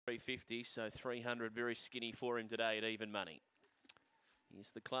350, so 300 very skinny for him today at even money.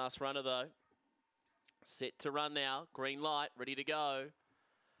 He's the class runner though. Set to run now. Green light, ready to go.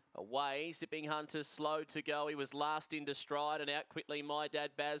 Away, Zipping Hunter slow to go. He was last into stride and out quickly My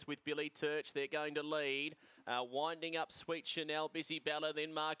Dad Baz with Billy Turch. They're going to lead. Winding up Sweet Chanel, Busy Bella,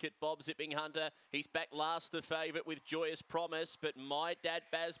 then Market Bob, Zipping Hunter. He's back last, the favourite with Joyous Promise, but My Dad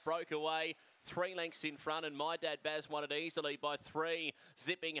Baz broke away. 3 lengths in front, and My Dad Baz won it easily by 3.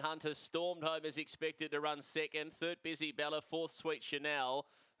 Zipping Hunter stormed home as expected to run second. Third, Busy Bella. Fourth, Sweet Chanel.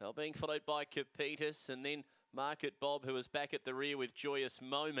 They're being followed by Capitas, and then Market Bob, who was back at the rear with Joyous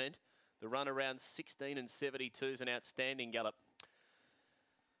Moment. The run around 16 and 72 is an outstanding gallop.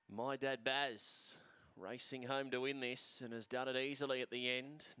 My Dad Baz racing home to win this and has done it easily at the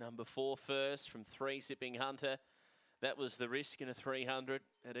end. Number 4 first from 3, Zipping Hunter. That was the risk in a 300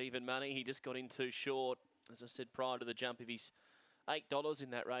 at even money. He just got in too short. As I said prior to the jump, if he's $8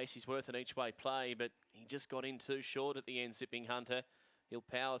 in that race, he's worth an each way play, but he just got in too short at the end, Zipping Hunter. He'll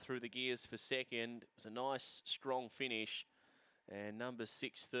power through the gears for second. It was a nice, strong finish. And number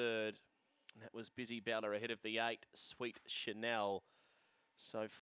 6 third. And that was Busy Bella ahead of the 8, Sweet Chanel. So